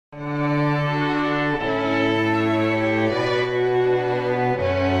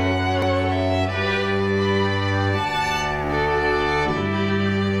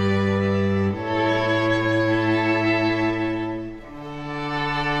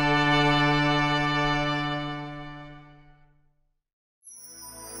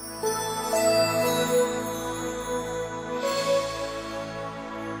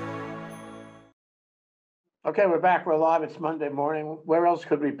Okay, we're back. We're live. It's Monday morning. Where else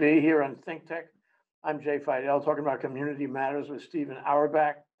could we be here on ThinkTech? I'm Jay Fidell, talking about community matters with Steve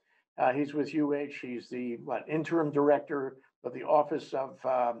Auerbach. He's with UH. He's the Interim Director of the Office of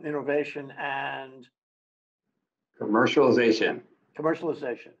Innovation and Commercialization.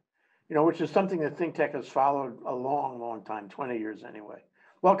 Which is something that ThinkTech has followed a long, long time, 20 years anyway.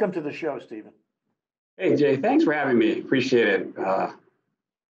 Welcome to the show, Stephen. Hey, Jay, thanks for having me. Appreciate it.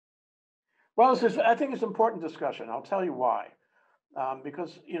 Well, I think it's an important discussion. I'll tell you why.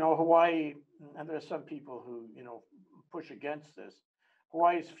 Because, Hawaii, and there's some people who, push against this,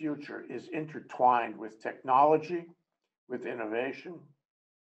 Hawaii's future is intertwined with technology, with innovation,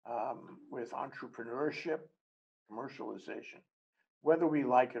 with entrepreneurship, commercialization. Whether we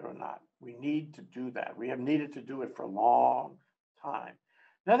like it or not, we need to do that. We have needed to do it for a long time.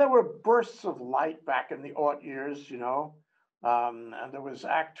 Now, there were bursts of light back in the aught years, and there was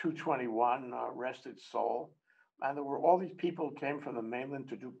Act 221, Rest Its Soul. And there were all these people who came from the mainland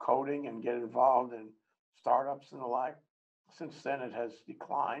to do coding and get involved in startups and the like. Since then, it has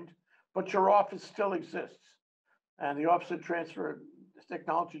declined, but your office still exists. And the Office of Transfer,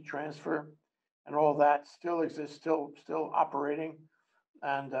 Technology Transfer, and all that still exists, still operating.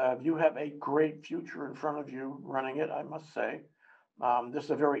 And you have a great future in front of you running it, I must say. This is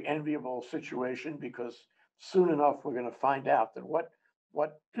a very enviable situation because soon enough, we're going to find out that what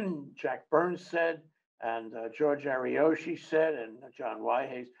Jack Burns said and George Ariyoshi said and John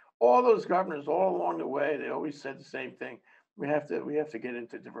Wyhays, all those governors all along the way, they always said the same thing. We have to get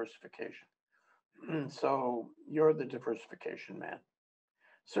into diversification. So you're the diversification man.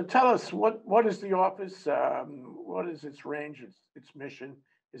 So tell us, what is the office? What is its range, its mission,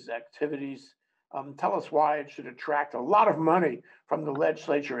 its activities? Tell us why it should attract a lot of money from the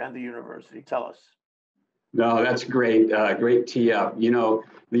legislature and the university. Tell us. No, that's great. Great tee up. The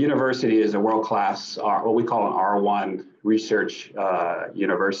university is a world-class, what we call an R1 research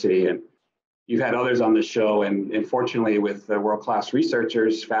university. And you've had others on the show. And fortunately, with the world-class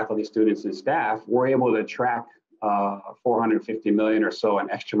researchers, faculty, students, and staff, we're able to attract $450 million or so in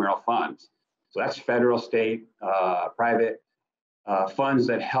extramural funds. So that's federal, state, private funds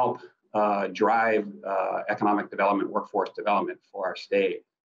that help drive economic development, workforce development for our state.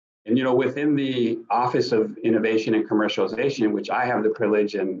 And, within the Office of Innovation and Commercialization, which I have the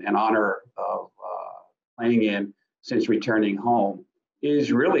privilege and honor of playing in since returning home,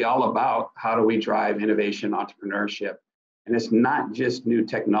 is really all about how do we drive innovation, entrepreneurship. And it's not just new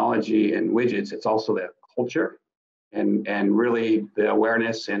technology and widgets, it's also the culture and really the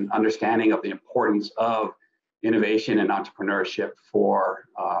awareness and understanding of the importance of innovation and entrepreneurship for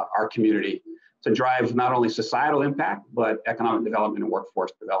our community to drive not only societal impact, but economic development and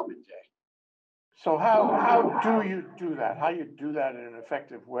workforce development, Jay. So how do you do that? How you do that in an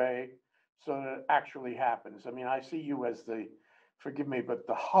effective way so that it actually happens? I mean, I see you as forgive me, but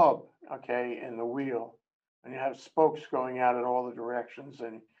the hub, okay, in the wheel. And you have spokes going out in all the directions,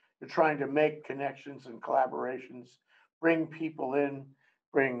 and you're trying to make connections and collaborations, bring people in,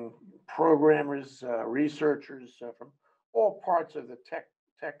 bring programmers, researchers from all parts of the tech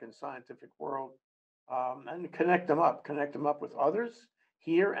and scientific world, and connect them up with others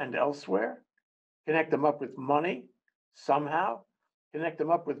here and elsewhere, connect them up with money somehow, connect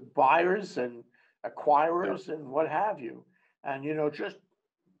them up with buyers and acquirers and what have you. And, just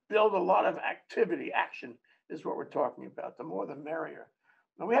build a lot of action is what we're talking about. The more the merrier.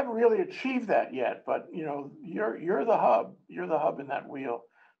 Now, we haven't really achieved that yet, but, you're the hub. You're the hub in that wheel.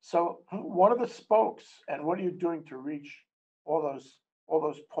 So what are the spokes and what are you doing to reach all those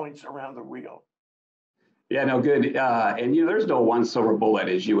points around the wheel? Yeah, no, good. And there's no one silver bullet,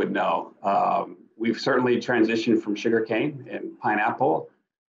 as you would know. We've certainly transitioned from sugarcane and pineapple.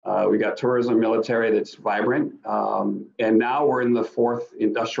 We got tourism, military that's vibrant. And now we're in the fourth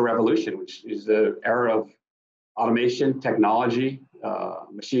industrial revolution, which is the era of automation, technology,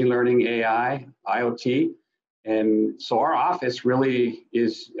 machine learning, AI, IoT. And so our office really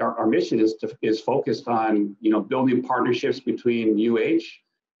is, our mission is focused on, building partnerships between UH,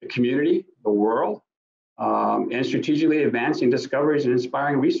 the community, the world, and strategically advancing discoveries and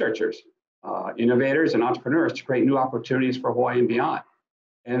inspiring researchers, innovators and entrepreneurs to create new opportunities for Hawaii and beyond.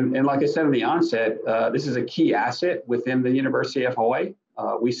 And like I said in the onset, this is a key asset within the University of Hawaii.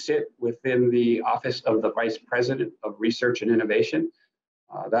 We sit within the Office of the Vice President of Research and Innovation.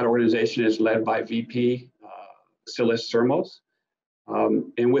 That organization is led by VP Silas Sermos.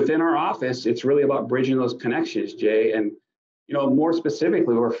 And within our office, it's really about bridging those connections, Jay. And, more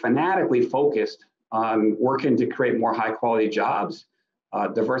specifically, we're fanatically focused on working to create more high quality jobs,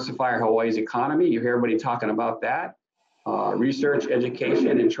 diversify Hawaii's economy. You hear everybody talking about that. research,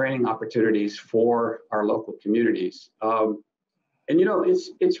 education, and training opportunities for our local communities. And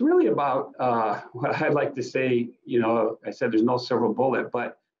it's really about what I'd like to say. I said there's no silver bullet,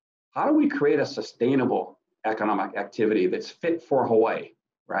 but how do we create a sustainable economic activity that's fit for Hawaii,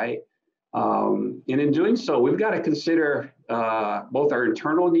 right? And in doing so, we've got to consider both our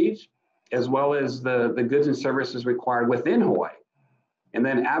internal needs as well as the goods and services required within Hawaii. And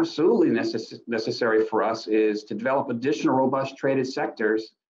then absolutely necessary for us is to develop additional robust traded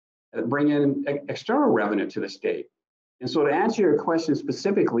sectors that bring in external revenue to the state. And so to answer your question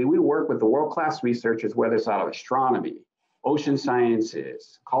specifically, we work with the world-class researchers, whether it's out of astronomy, ocean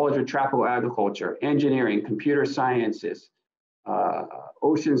sciences, College of Tropical Agriculture, engineering, computer sciences,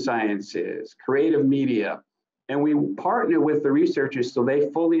 ocean sciences, creative media. And we partner with the researchers so they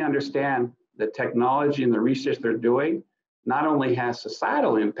fully understand the technology and the research they're doing not only has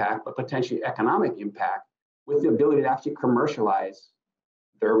societal impact, but potentially economic impact with the ability to actually commercialize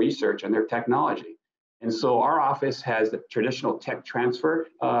their research and their technology. And so our office has the traditional tech transfer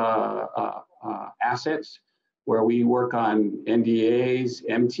assets where we work on NDAs,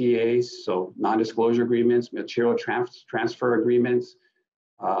 MTAs, so non-disclosure agreements, material transfer agreements,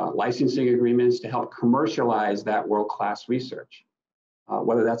 licensing agreements to help commercialize that world-class research.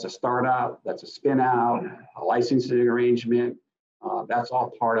 Whether that's a startup, that's a spin out, a licensing arrangement, that's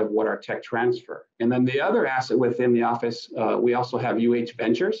all part of what our tech transfer. And then the other asset within the office, we also have UH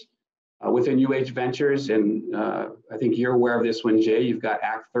Ventures. Within UH Ventures, and I think you're aware of this one, Jay, you've got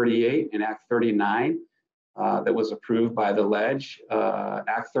Act 38 and Act 39 that was approved by the Ledge.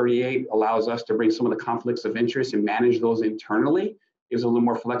 Act 38 allows us to bring some of the conflicts of interest and manage those internally, gives a little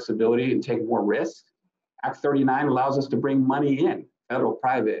more flexibility and take more risk. Act 39 allows us to bring money in, federal,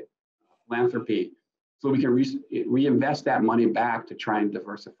 private, philanthropy, so we can reinvest that money back to try and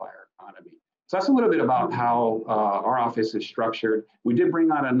diversify our economy. So that's a little bit about how our office is structured. We did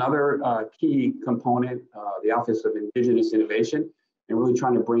bring on another key component, the Office of Indigenous Innovation, and really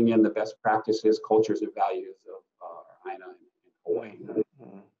trying to bring in the best practices, cultures, and values of INA and Hawaii.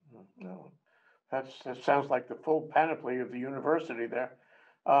 No, that sounds like the full panoply of the university there.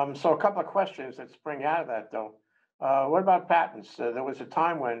 So a couple of questions that spring out of that, though. What about patents? There was a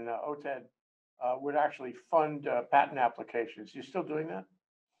time when OTED would actually fund patent applications. You still doing that?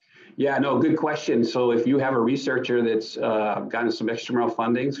 Yeah, no, good question. So if you have a researcher that's gotten some extramural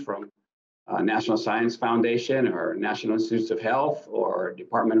fundings from National Science Foundation or National Institutes of Health or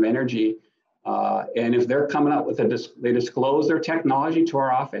Department of Energy, and if they're coming up with they disclose their technology to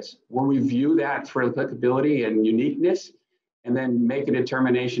our office, we'll review that for applicability and uniqueness, and then make a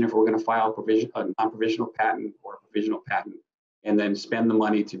determination if we're going to file a non-provisional patent or a provisional patent, and then spend the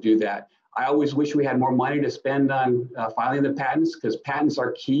money to do that. I always wish we had more money to spend on filing the patents, because patents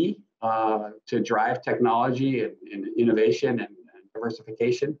are key to drive technology and innovation and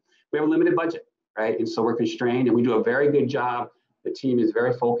diversification. We have a limited budget, right? And so we're constrained, and we do a very good job. The team is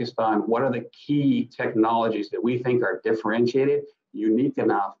very focused on what are the key technologies that we think are differentiated, unique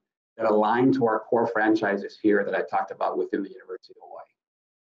enough, that align to our core franchises here that I talked about within the University of Hawaii.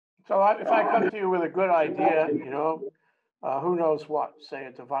 So if I come to you with a good idea, who knows what, say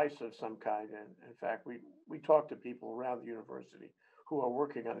a device of some kind. And in fact, we talk to people around the university who are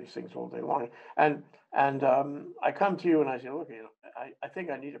working on these things all day long. And I come to you and I say, look, I think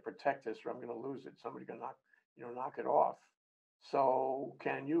I need to protect this or I'm going to lose it. Somebody's going to knock it off. So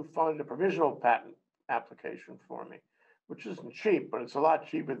can you fund a provisional patent application for me? Which isn't cheap, but it's a lot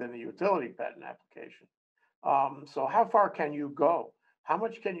cheaper than the utility patent application. So how far can you go? How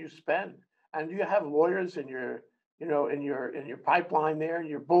much can you spend? And do you have lawyers in your pipeline there, in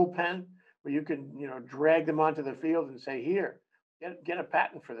your bullpen, where you can, drag them onto the field and say, here, get a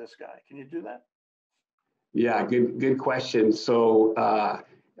patent for this guy? Can you do that? Yeah, good question. So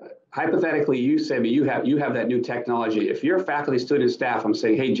hypothetically, you say you have that new technology. If you're a faculty, student, staff, I'm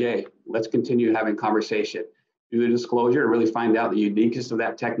saying, hey, Jay, let's continue having conversation. Do the disclosure to really find out the uniqueness of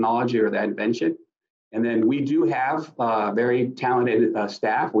that technology or that invention. And then we do have very talented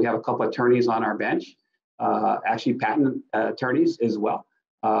staff. We have a couple of attorneys on our bench, actually patent attorneys as well.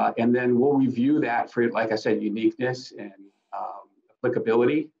 And then we'll review that for, like I said, uniqueness and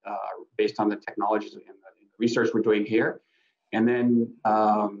applicability based on the technologies and the research we're doing here. And then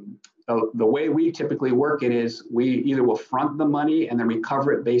the way we typically work it is we either will front the money and then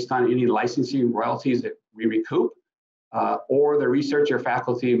recover it based on any licensing royalties that we recoup, or the researcher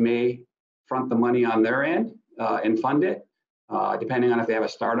faculty may front the money on their end and fund it, depending on if they have a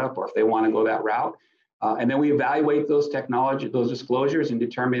startup or if they want to go that route. And then we evaluate those disclosures and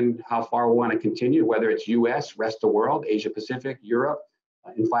determine how far we want to continue, whether it's US, rest of the world, Asia Pacific, Europe,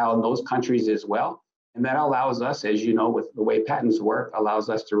 and file in those countries as well. And that allows us, as you know, with the way patents work, allows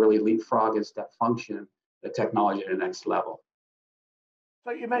us to really leapfrog and step function the technology to the next level.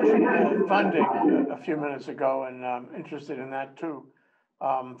 So you mentioned funding a few minutes ago, and I'm interested in that too.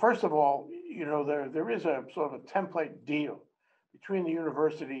 First of all, you know, there is a sort of a template deal between the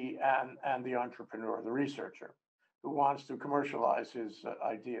university and the entrepreneur, the researcher, who wants to commercialize his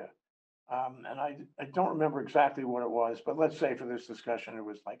idea. And I don't remember exactly what it was, but let's say for this discussion, it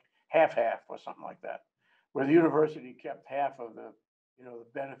was like half or something like that, where the university kept half of the, you know, the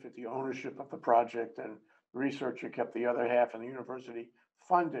benefit, the ownership of the project, and the researcher kept the other half, and the university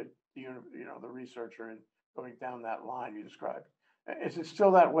funded the, you know, the researcher in going down that line you described. Is it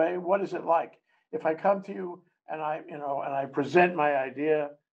still that way? What is it like? If I come to you and I present my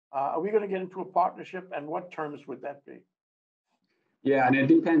idea, are we going to get into a partnership, and what terms would that be? Yeah, and it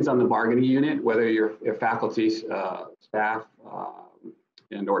depends on the bargaining unit, whether you're a faculty, staff,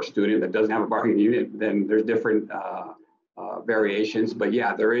 and or student that doesn't have a bargaining unit, then there's different variations. But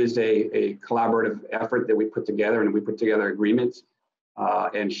yeah, there is a collaborative effort that we put together, and we put together agreements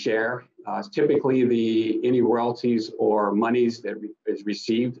and share. Typically, any royalties or monies that is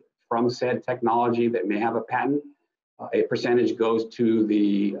received from said technology that may have a patent, a percentage goes to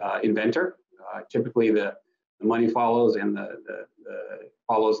the inventor. Typically, the money follows and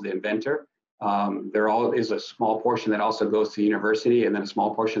follows the inventor. There is a small portion that also goes to the university, and then a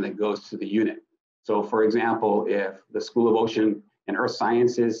small portion that goes to the unit. So for example, if the School of Ocean and Earth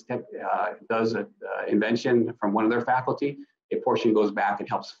Sciences does an invention from one of their faculty, a portion goes back and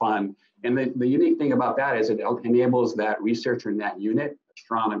helps fund. And the unique thing about that is it enables that researcher in that unit,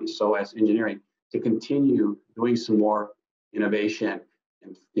 astronomy, SOS, engineering, to continue doing some more innovation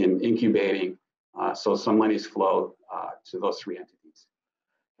in incubating. So some monies flow to those three entities.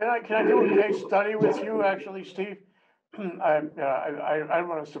 Can I do a case study with you, actually, Steve? I don't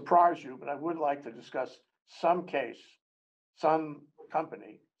want to surprise you, but I would like to discuss some case, some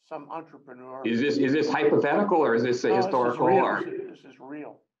company, some entrepreneur. Is this hypothetical, or is this a historical? This is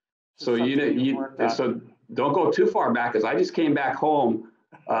real. So so don't go too far back, because I just came back home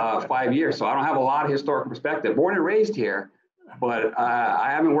 5 years, so I don't have a lot of historical perspective. Born and raised here, but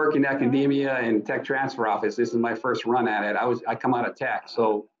I haven't worked in academia and tech transfer office. This is my first run at it. I come out of tech,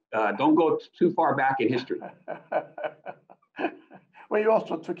 so don't go too far back in history. Well, you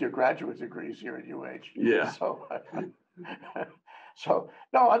also took your graduate degrees here at UH. Yeah. So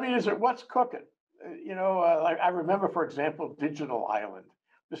no, I mean, what's cooking? You know, like I remember, for example, Digital Island.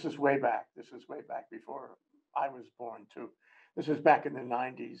 This is way back. This is way back before I was born too. This is back in the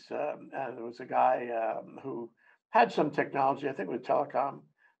 90s, and there was a guy who had some technology, I think with telecom,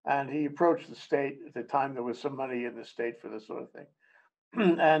 and he approached the state. At the time, there was some money in the state for this sort of thing,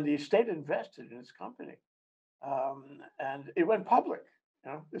 and the state invested in his company, and it went public.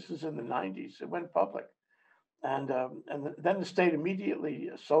 You know, this is in the 90s. It went public, and then the state immediately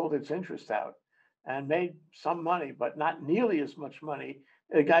sold its interest out and made some money, but not nearly as much money.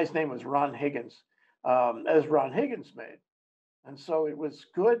 The guy's name was Ron Higgins, as Ron Higgins made, and so it was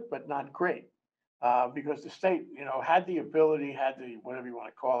good, but not great. Because the state, you know, had the ability, had the, whatever you want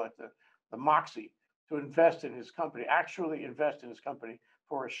to call it, the moxie to invest in his company, actually invest in his company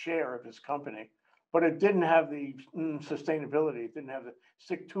for a share of his company, but it didn't have the sustainability, it didn't have the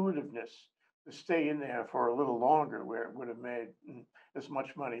stick-to-itiveness to stay in there for a little longer, where it would have made as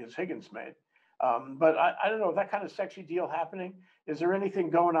much money as Higgins made. But I don't know, that kind of sexy deal happening. Is there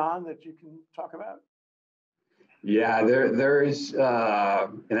anything going on that you can talk about? Yeah, there is,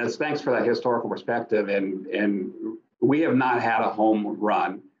 and that's thanks for that historical perspective. And we have not had a home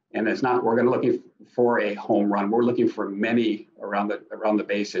run, and it's not. We're going to looking for a home run. We're looking for many around the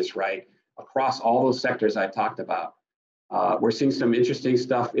basis, right, across all those sectors I talked about. We're seeing some interesting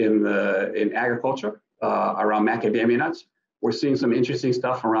stuff in agriculture around macadamia nuts. We're seeing some interesting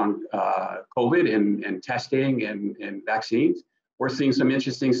stuff around COVID and testing and vaccines. We're seeing some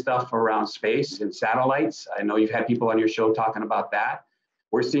interesting stuff around space and satellites. I know you've had people on your show talking about that.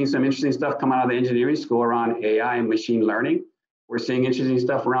 We're seeing some interesting stuff come out of the engineering school around AI and machine learning. We're seeing interesting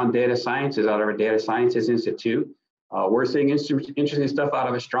stuff around data sciences out of our Data Sciences Institute. We're seeing interesting stuff out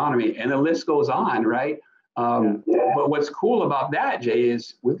of astronomy, and the list goes on, right? But what's cool about that, Jay,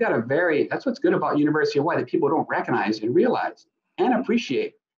 is we've got that's what's good about University of Hawaii that people don't recognize and realize and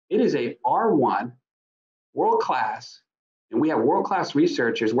appreciate. It is a R1, world-class, and we have world-class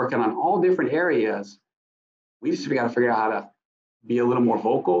researchers working on all different areas. We just got to figure out how to be a little more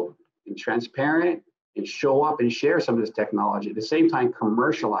vocal and transparent and show up and share some of this technology. At the same time,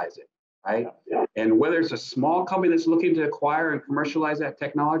 commercialize it, right? Yeah. And whether it's a small company that's looking to acquire and commercialize that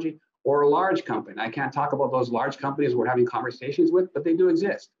technology, or a large company. I can't talk about those large companies we're having conversations with, but they do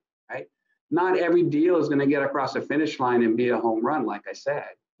exist, right? Not every deal is going to get across the finish line and be a home run, like I said.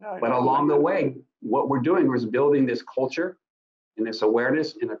 No, But along the way, what we're doing is building this culture and this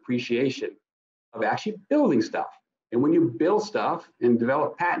awareness and appreciation of actually building stuff. And when you build stuff and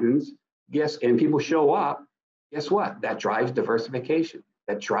develop patents, and people show up, guess what? That drives diversification.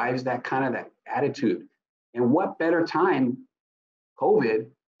 That drives that kind of that attitude. And what better time, COVID,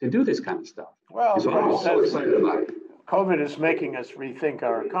 to do this kind of stuff? Well, so I'm so excited about it. COVID is making us rethink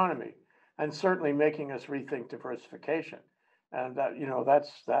our economy, and certainly making us rethink diversification. And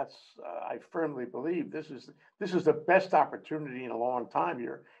I firmly believe this is the best opportunity in a long time.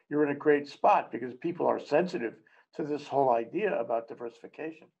 You're in a great spot because people are sensitive to this whole idea about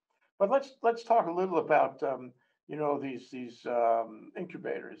diversification. But let's talk a little about these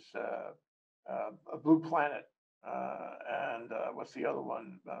incubators, Blue Planet, and what's the other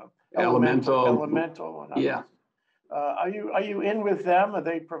one? Elemental. And yeah. Are you in with them? Are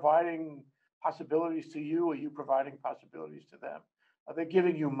they providing possibilities to you? Are you providing possibilities to them? Are they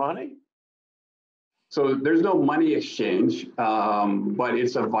giving you money? So there's no money exchange, but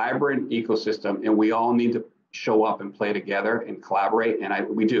it's a vibrant ecosystem, and we all need to show up and play together and collaborate. And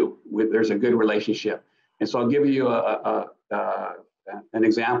we do. There's a good relationship. And so I'll give you an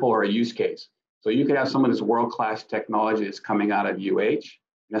example or a use case. So you could have someone that's world-class technology that's coming out of UH.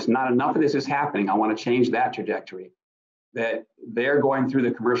 That's not enough of this is happening. I want to change that trajectory. That they're going through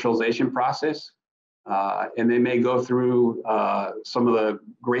the commercialization process, and they may go through some of the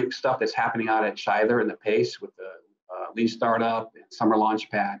great stuff that's happening out at Scheither and the PACE with the Lean Startup and Summer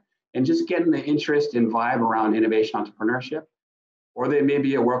Launchpad, and just getting the interest and vibe around innovation entrepreneurship. Or they may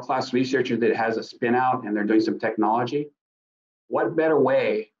be a world-class researcher that has a spin out and they're doing some technology. What better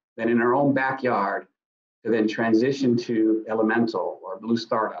way than in our own backyard to then transition to Elemental or Blue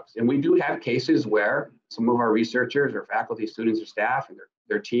Startups? And we do have cases where some of our researchers or faculty, students, or staff and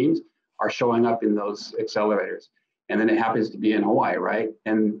their teams are showing up in those accelerators. And then it happens to be in Hawaii, right?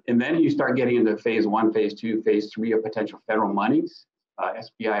 And then you start getting into phase 1, phase 2, phase 3 of potential federal monies,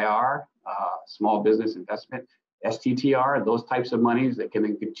 SBIR, small business investment, STTR, those types of monies that can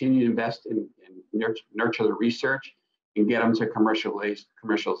then continue to invest in nurture the research and get them to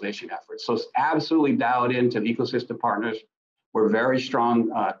commercialization efforts. So it's absolutely dialed into the ecosystem partners. We're very strong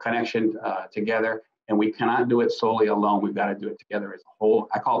connection together, and we cannot do it solely alone. We've got to do it together as a whole.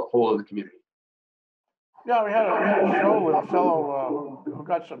 I call it whole of the community. Yeah, we had a show with a fellow who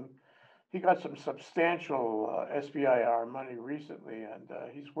got some substantial SBIR money recently, and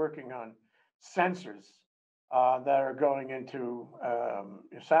he's working on sensors that are going into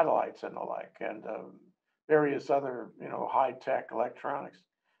satellites and the like, and various other high-tech electronics.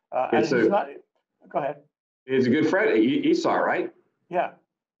 And he's not. Go ahead. It's a good friend, Esau, right? Yeah.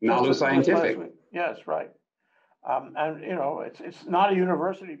 Nalu Scientific. Yes, right. And it's not a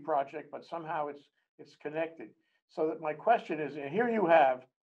university project, but somehow it's connected. So that my question is, here you have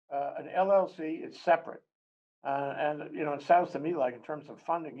an LLC. It's separate, and it sounds to me like in terms of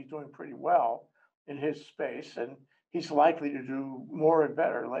funding, he's doing pretty well in his space, and he's likely to do more and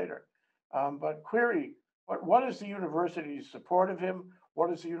better later. But query, what is the university's support of him? What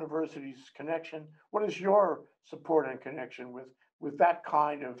is the university's connection? What is your support and connection with that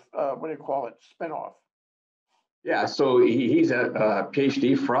kind of spinoff? Yeah, so he's a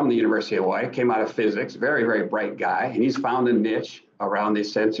PhD from the University of Hawaii, came out of physics, very, very bright guy, and he's found a niche around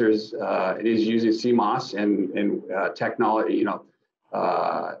these sensors. It is using CMOS and technology,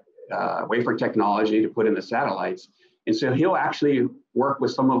 wafer technology to put in the satellites. And so he'll actually work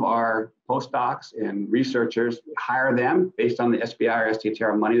with some of our postdocs and researchers, hire them based on the SBI or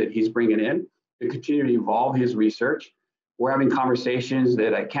STTR money that he's bringing in to continue to evolve his research. We're having conversations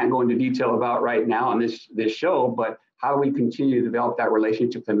that I can't go into detail about right now on this show, but how do we continue to develop that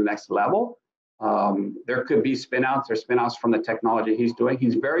relationship to the next level? There could be spin-outs or spin-outs from the technology he's doing.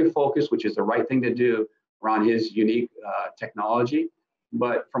 He's very focused, which is the right thing to do around his unique technology.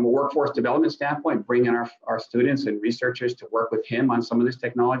 But from a workforce development standpoint, bringing our students and researchers to work with him on some of this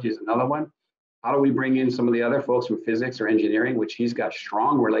technology is another one. How do we bring in some of the other folks from physics or engineering, which he's got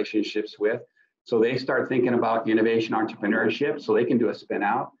strong relationships with, so they start thinking about innovation entrepreneurship so they can do a spin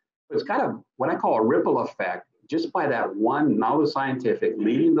out. It's kind of what I call a ripple effect, just by that one Nalu Scientific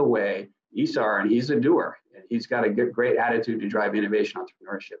leading the way, Isar, and he's a doer. He's got a great attitude to drive innovation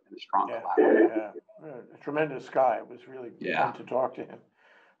entrepreneurship and a strong collaborator. Yeah, a tremendous guy. It was really fun to talk to him.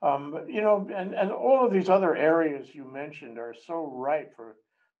 And all of these other areas you mentioned are so ripe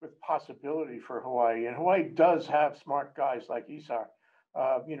with possibility for Hawaii. And Hawaii does have smart guys like Isar,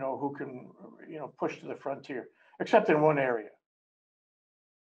 who can, push to the frontier, except in one area.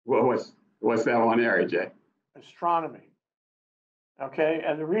 What's that one area, Jay? Astronomy. Okay,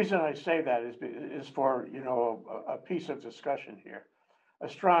 and the reason I say that is for, you know, a piece of discussion here.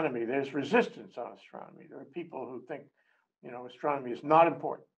 Astronomy, there's resistance on astronomy. There are people who think, you know, astronomy is not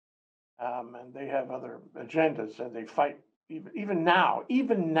important, and they have other agendas, and they fight even now,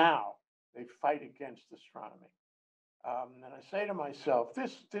 they fight against astronomy. And I say to myself,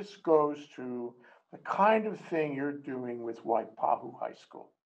 this goes to the kind of thing you're doing with Waipahu High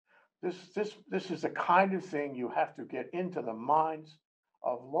School. This is the kind of thing you have to get into the minds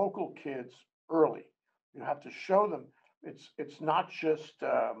of local kids early. You have to show them it's not just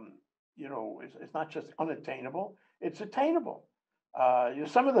you know, it's not just unattainable, it's attainable. You know,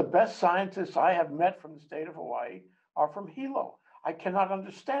 some of the best scientists I have met from the state of Hawaii are from Hilo. I cannot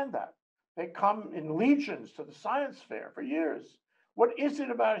understand that. They come in legions to the science fair for years. What is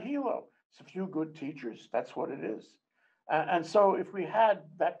it about Hilo? It's a few good teachers. That's what it is. And so if we had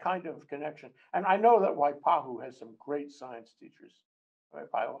that kind of connection, and I know that Waipahu has some great science teachers,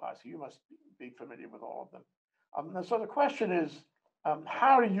 Waipahu, you must be familiar with all of them. And so the question is,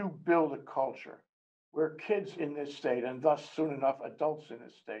 how do you build a culture where kids in this state, and thus soon enough adults in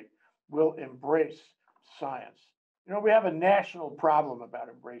this state, will embrace science? You know, we have a national problem about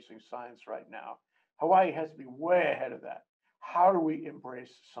embracing science right now. Hawaii has to be way ahead of that. How do we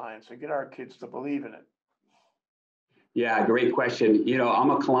embrace science and get our kids to believe in it? Yeah, great question. You know, I'm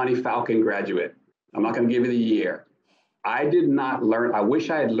a Kalani Falcon graduate. I'm not going to give you the year. I did not learn, I wish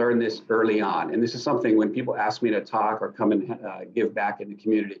I had learned this early on. And this is something when people ask me to talk or come and give back in the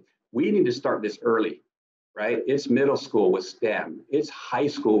community, we need to start this early, right? It's middle school with STEM. It's high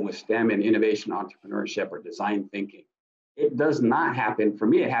school with STEM and innovation, entrepreneurship, or design thinking. It does not happen, for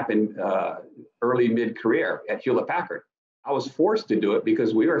me, it happened early mid-career at Hewlett Packard. I was forced to do it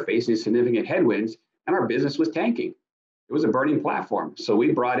because we were facing significant headwinds and our business was tanking. It was a burning platform. So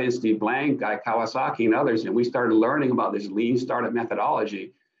we brought in Steve Blank, Guy Kawasaki, and others, and we started learning about this lean startup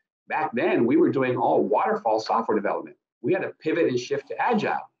methodology. Back then, we were doing all waterfall software development. We had to pivot and shift to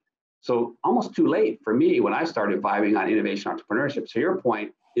agile. So almost too late for me when I started vibing on innovation entrepreneurship. To your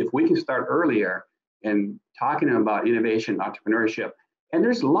point, if we can start earlier and talking about innovation entrepreneurship, and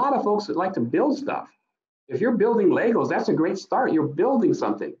there's a lot of folks that like to build stuff. If you're building Legos, that's a great start. You're building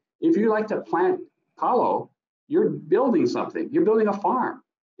something. If you like to plant Palo, you're building something. You're building a farm.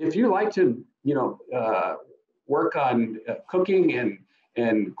 If you like to, you know, work on cooking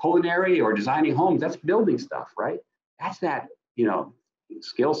and culinary or designing homes, that's building stuff, right? That's that, you know,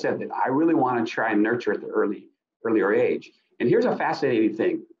 skill set that I really want to try and nurture at the earlier age. And here's a fascinating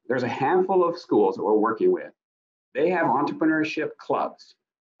thing. There's a handful of schools that we're working with. They have entrepreneurship clubs.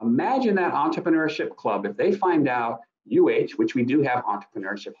 Imagine that entrepreneurship club, if they find out which we do have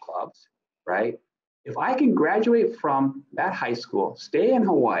entrepreneurship clubs, right? If I can graduate from that high school, stay in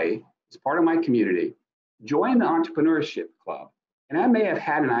Hawaii as part of my community, join the entrepreneurship club, and I may have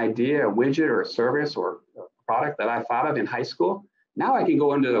had an idea, a widget or a service or a product that I thought of in high school. Now I can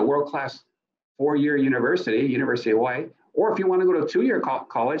go into the world-class four-year university, University of Hawaii, or if you want to go to a two-year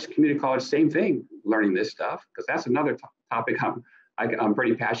college, community college, same thing, learning this stuff, because that's another topic I'm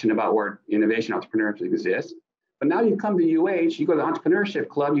pretty passionate about, where innovation entrepreneurship exists. But now you come to you go to the entrepreneurship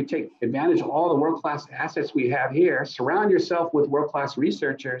club, you take advantage of all the world-class assets we have here, surround yourself with world-class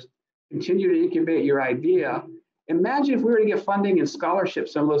researchers, continue to incubate your idea. Imagine if we were to get funding and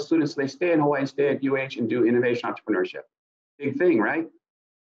scholarships, some of those students, they stay in Hawaii and stay at and do innovation entrepreneurship. Big thing, right?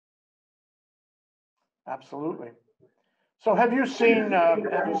 Absolutely. So have you seen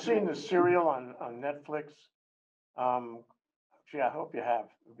the serial on Netflix? Gee, I hope you have.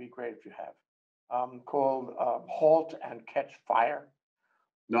 It'd be great if you have. Called Halt and Catch Fire.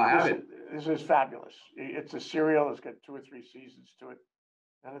 No, I haven't. This is fabulous. It's a serial. It's got 2 or 3 seasons to it,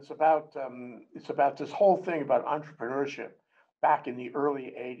 and it's about this whole thing about entrepreneurship back in the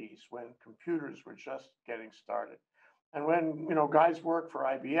early '80s when computers were just getting started, and when, you know, guys work for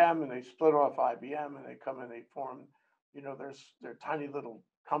IBM and they split off IBM and they come and they form, you know, their tiny little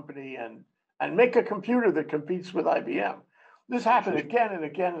company and make a computer that competes with IBM. This happened again and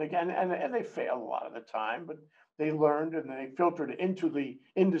again and again, and they failed a lot of the time, but they learned and they filtered into the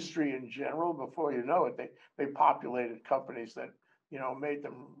industry in general. Before you know it, they populated companies that, you know, made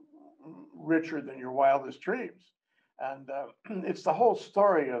them richer than your wildest dreams. And it's the whole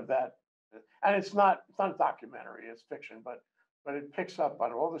story of that. And it's not a documentary, it's fiction, but it picks up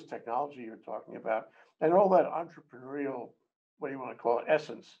on all this technology you're talking about and all that entrepreneurial, what do you want to call it,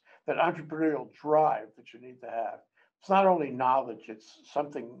 essence, that entrepreneurial drive that you need to have. It's not only knowledge, it's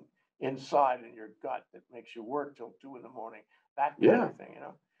something inside in your gut that makes you work till 2 in the morning, that kind of thing, you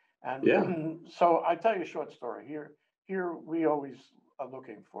know? And so I tell you a short story. Here we always are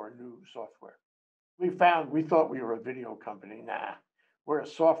looking for new software. We thought we were a video company. Nah, We're a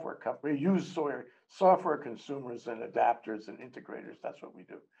software company. We use software consumers and adapters and integrators. That's what we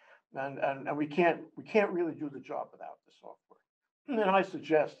do. And we can't really do the job without the software. And then I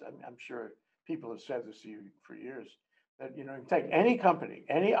suggest, I'm sure people have said this to you for years, that you take any company,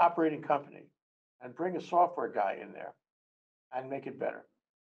 any operating company, and bring a software guy in there and make it better.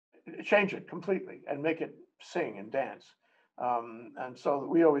 Change it completely and make it sing and dance. And so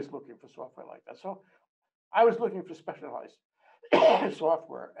we always looking for software like that. So I was looking for specialized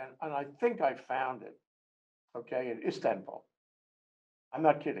software, and I think I found it, okay, in Istanbul. I'm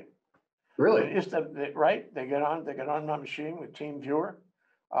not kidding. Really? In Istanbul, right? They get on my machine with TeamViewer.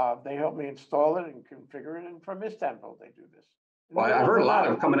 They help me install it and configure it, and from Istanbul they do this. Well, I've heard a lot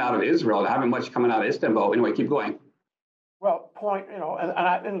of coming out of Israel. I haven't much coming out of Istanbul. Anyway, keep going. Well,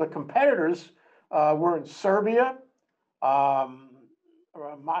 and the competitors were in Serbia,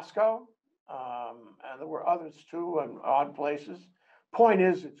 Moscow, and there were others too, and odd places. Point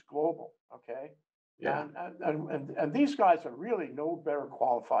is, it's global, okay? Yeah. And these guys are really no better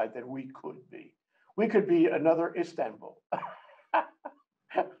qualified than we could be. We could be another Istanbul.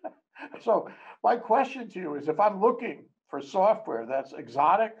 So my question to you is, if I'm looking for software that's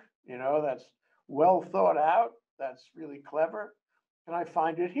exotic, that's well thought out, that's really clever, can I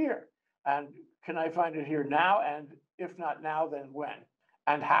find it here? And can I find it here now? And if not now, then when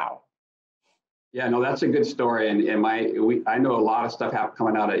and how? Yeah, no, that's a good story. And I know a lot of stuff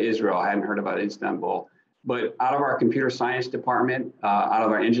coming out of Israel. I hadn't heard about Istanbul, but out of our computer science department, out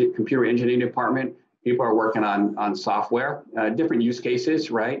of our computer engineering department, people are working on software, different use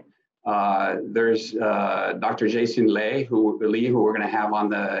cases, right? There's Dr. Jason Lay, who we're going to have on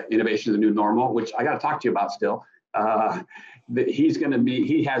the Innovation of the New Normal, which I got to talk to you about still.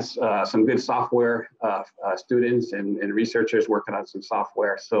 He has some good software students and researchers working on some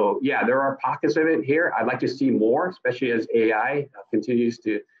software. So yeah, there are pockets of it here. I'd like to see more, especially as AI continues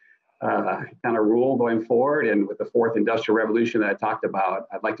to kind of rule going forward. And with the fourth industrial revolution that I talked about,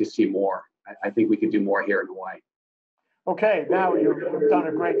 I'd like to see more. I think we could do more here in Hawaii. Okay, now you've done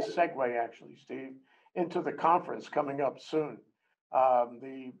a great segue, actually, Steve, into the conference coming up soon.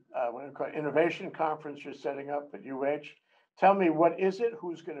 The Innovation Conference you're setting up at UH. Tell me, what is it?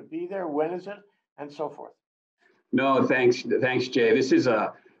 Who's going to be there? When is it? And so forth. No, thanks, Jay. This is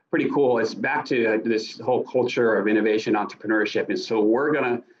pretty cool. It's back to this whole culture of innovation, entrepreneurship. And so we're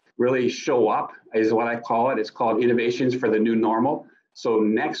going to really show up, is what I call it. It's called Innovations for the New Normal. So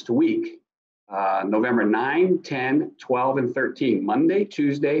next week, November 9, 10, 12, and 13, Monday,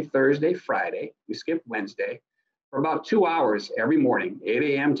 Tuesday, Thursday, Friday. We skip Wednesday. For about 2 hours every morning, 8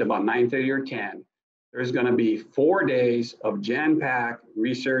 a.m. to about 9:30 or 10, there's going to be 4 days of jam-packed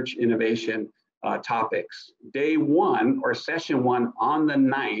research innovation topics. Day one, or session one, on the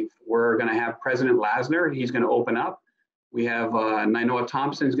 9th, we're going to have President Lasner. He's going to open up. We have Nainoa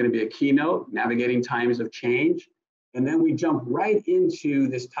Thompson is going to be a keynote, Navigating Times of Change. And then we jump right into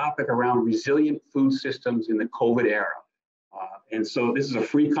this topic around resilient food systems in the COVID era. And so this is a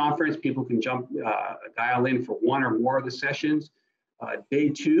free conference. People can dial in for one or more of the sessions. Day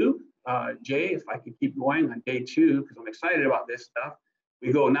two, Jay, if I could keep going on day two, because I'm excited about this stuff.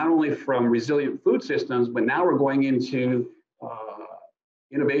 We go not only from resilient food systems, but now we're going into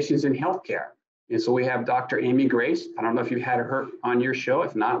innovations in healthcare. And so we have Dr. Amy Grace. I don't know if you've had her on your show.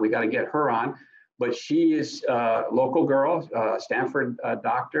 If not, we got to get her on. But she is a local girl, Stanford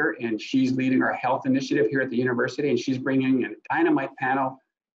doctor, and she's leading our health initiative here at the university. And she's bringing a dynamite panel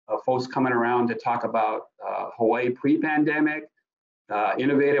of folks coming around to talk about Hawaii pre-pandemic,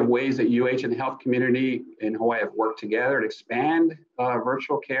 innovative ways that UH and the health community in Hawaii have worked together to expand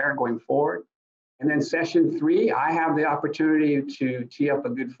virtual care going forward. And then session 3, I have the opportunity to tee up a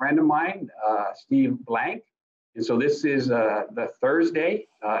good friend of mine, Steve Blank. And so this is the Thursday,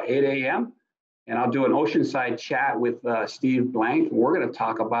 8 a.m. And I'll do an Oceanside chat with Steve Blank. And we're going to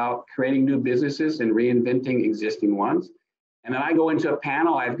talk about creating new businesses and reinventing existing ones. And then I go into a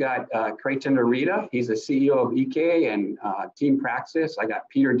panel. I've got Creighton Narita. He's the CEO of EK and Team Praxis. I got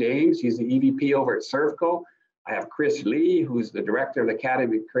Peter Dames. He's the EVP over at Servco. I have Chris Lee, who's the director of the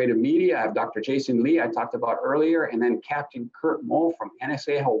Academy of Creative Media. I have Dr. Jason Lee, I talked about earlier, and then Captain Kurt Moe from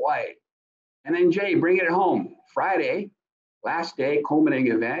NSA Hawaii. And then Jay, bring it home. Friday, last day,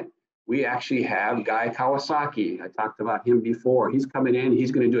 culminating event, we actually have Guy Kawasaki. I talked about him before. He's coming in.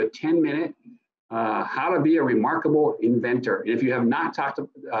 He's going to do a 10-minute how to be a remarkable inventor. And if you have not talked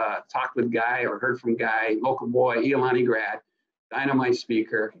with Guy or heard from Guy, local boy, Iolani grad, dynamite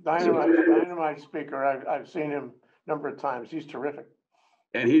speaker. Dynamite speaker. I've seen him a number of times. He's terrific.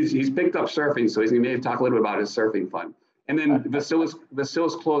 And he's picked up surfing, so he's going to maybe talk a little bit about his surfing fun. And then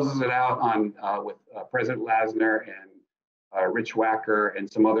Vasilis closes it out on with President Lasner and Rich Wacker,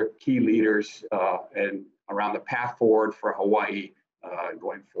 and some other key leaders and around the path forward for Hawaii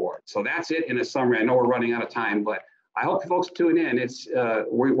going forward. So that's it in a summary. I know we're running out of time, but I hope folks tune in. It's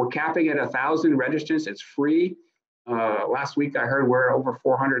we're capping at 1,000 registrants. It's free. Last week I heard we're over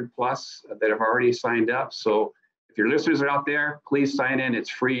 400 plus that have already signed up. So if your listeners are out there, please sign in. It's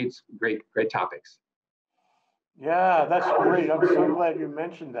free. It's great topics. Yeah, that's great. I'm so glad you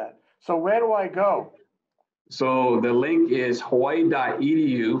mentioned that. So where do I go? So the link is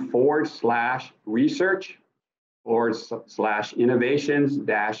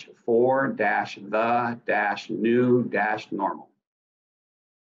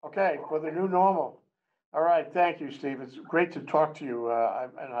Okay, for the new normal. All right, thank you, Steve. It's great to talk to you,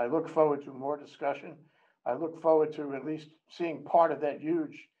 and I look forward to more discussion. I look forward to at least seeing part of that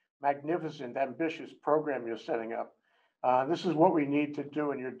huge, magnificent, ambitious program you're setting up. This is what we need to do,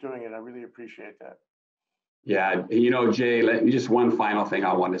 and you're doing it. I really appreciate that. Yeah, Jay, just one final thing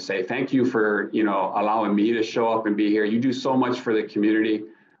I want to say. Thank you for, allowing me to show up and be here. You do so much for the community.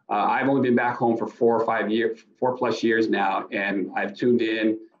 I've only been back home for 4+ years now, and I've tuned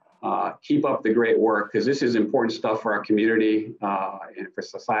in. Keep up the great work, because this is important stuff for our community and for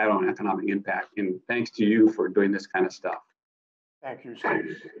societal and economic impact. And thanks to you for doing this kind of stuff. Thank you,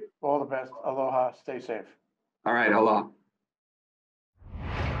 Steve. All the best. Aloha. Stay safe. All right, aloha.